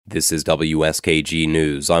This is WSKG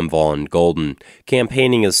News. I'm Vaughn Golden.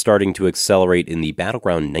 Campaigning is starting to accelerate in the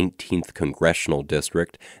battleground 19th Congressional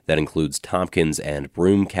District. That includes Tompkins and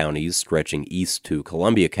Broome counties, stretching east to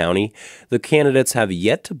Columbia County. The candidates have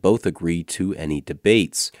yet to both agree to any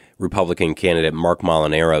debates. Republican candidate Mark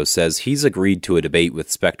Molinaro says he's agreed to a debate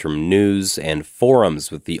with Spectrum News and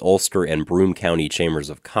forums with the Ulster and Broome County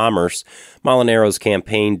Chambers of Commerce. Molinaro's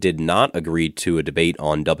campaign did not agree to a debate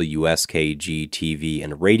on WSKG TV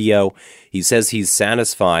and radio. He says he's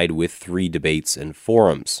satisfied with 3 debates and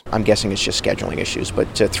forums. I'm guessing it's just scheduling issues, but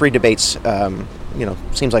 3 debates,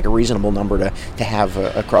 seems like a reasonable number to have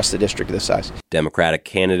across the district of this size. Democratic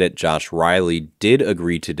candidate Josh Riley did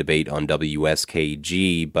agree to debate on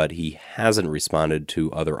WSKG, but he hasn't responded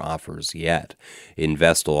to other offers yet. In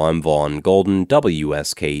Vestal, I'm Vaughn Golden,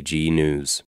 WSKG News.